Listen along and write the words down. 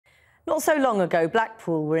Not so long ago,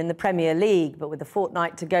 Blackpool were in the Premier League, but with a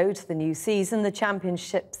fortnight to go to the new season, the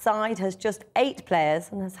Championship side has just 8 players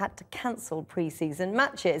and has had to cancel pre-season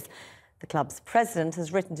matches. The club's president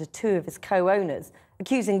has written to 2 of his co-owners,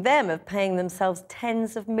 accusing them of paying themselves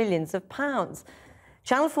tens of millions of pounds.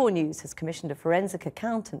 Channel 4 News has commissioned a forensic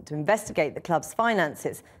accountant to investigate the club's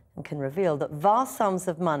finances and can reveal that vast sums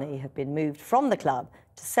of money have been moved from the club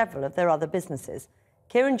to several of their other businesses.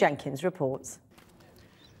 Kieran Jenkins reports.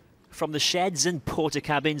 From the sheds and porter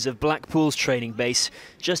cabins of Blackpool's training base,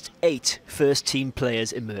 just 8 first-team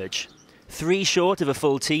players emerge. 3 short of a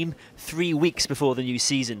full team, 3 weeks before the new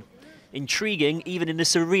season. Intriguing even in the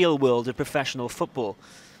surreal world of professional football,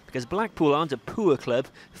 because Blackpool aren't a poor club,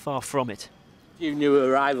 far from it. Few new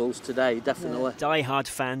arrivals today, definitely. Die-hard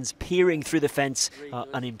fans peering through the fence are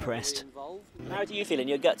unimpressed. How do you feel in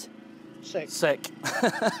your gut? Sick. Sick.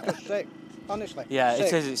 Just sick. Honestly. Yeah, sick.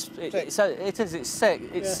 it is. It's sick.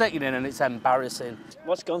 It's sickening and it's embarrassing.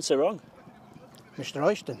 What's gone so wrong? Mr.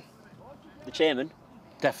 Oyston. The chairman?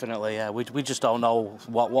 Definitely, yeah. We just don't know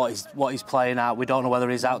what he's playing at. We don't know whether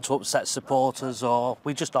he's out to upset supporters or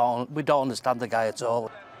we don't understand the guy at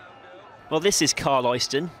all. Well, this is Carl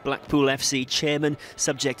Oyston, Blackpool FC chairman,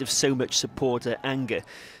 subject of so much supporter anger.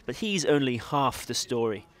 But he's only half the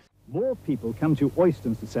story. More people come to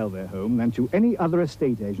Oyston's to sell their home than to any other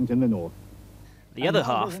estate agent in the north. The other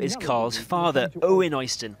half is Carl's father, Owen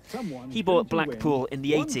Oyston. He bought Blackpool in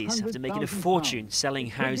the 80s after making a fortune selling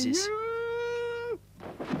houses.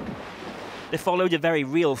 There followed a very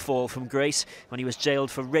real fall from grace when he was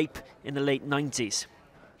jailed for rape in the late 90s.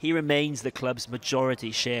 He remains the club's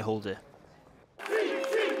majority shareholder.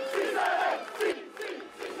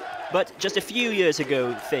 But just a few years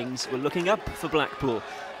ago, things were looking up for Blackpool.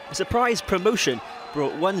 A surprise promotion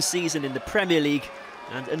brought 1 season in the Premier League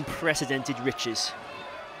and unprecedented riches.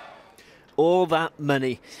 All that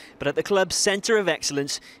money, but at the club's centre of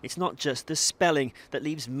excellence, it's not just the spelling that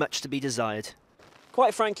leaves much to be desired.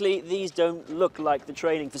 Quite frankly, these don't look like the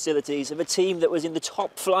training facilities of a team that was in the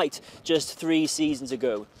top flight just 3 seasons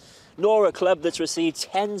ago, nor a club that's received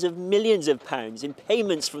tens of millions of pounds in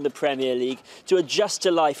payments from the Premier League to adjust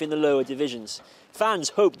to life in the lower divisions. Fans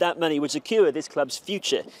hoped that money would secure this club's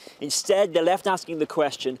future. Instead, they're left asking the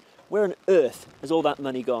question, where on earth has all that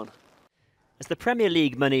money gone? As the Premier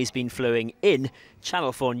League money's been flowing in,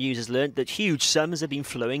 Channel 4 News has learnt that huge sums have been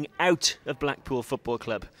flowing out of Blackpool Football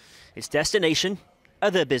Club. Its destination,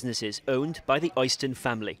 other businesses owned by the Oyston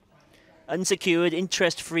family. Unsecured,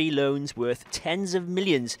 interest-free loans worth tens of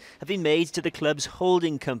millions have been made to the club's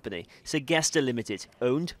holding company, Segesta Limited,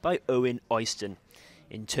 owned by Owen Oyston.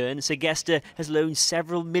 In turn, Segesta has loaned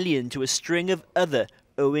several million to a string of other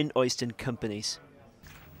Owen Oyston companies.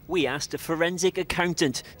 We asked a forensic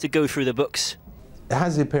accountant to go through the books. It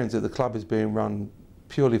has the appearance that the club is being run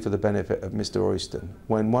purely for the benefit of Mr. Oyston.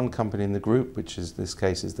 When one company in the group, which in this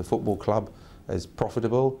case is the football club, is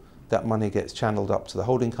profitable, that money gets channelled up to the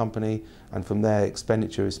holding company, and from there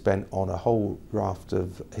expenditure is spent on a whole raft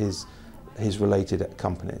of his related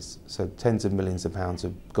companies. So tens of millions of pounds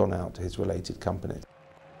have gone out to his related companies.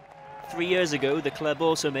 3 years ago, the club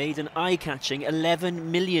also made an eye-catching £11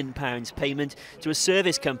 million payment to a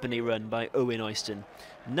service company run by Owen Oyston.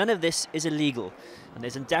 None of this is illegal, and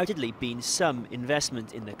there's undoubtedly been some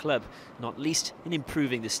investment in the club, not least in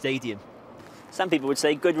improving the stadium. Some people would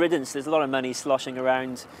say good riddance. There's a lot of money sloshing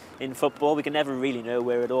around in football. We can never really know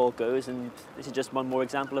where it all goes, and this is just one more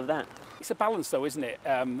example of that. It's a balance though, isn't it?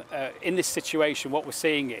 In this situation, what we're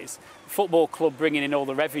seeing is the football club bringing in all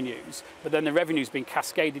the revenues, but then the revenue's been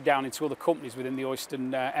cascaded down into other companies within the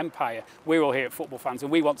Oyston empire. We're all here at Football Fans,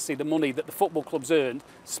 and we want to see the money that the football club's earned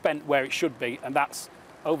spent where it should be, and that's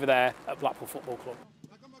over there at Blackpool Football Club.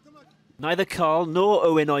 Neither Carl nor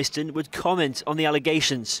Owen Oyston would comment on the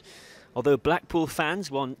allegations. Although Blackpool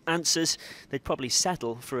fans want answers, they'd probably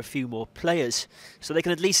settle for a few more players, so they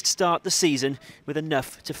can at least start the season with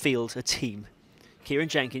enough to field a team. Kieran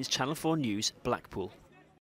Jenkins, Channel 4 News, Blackpool.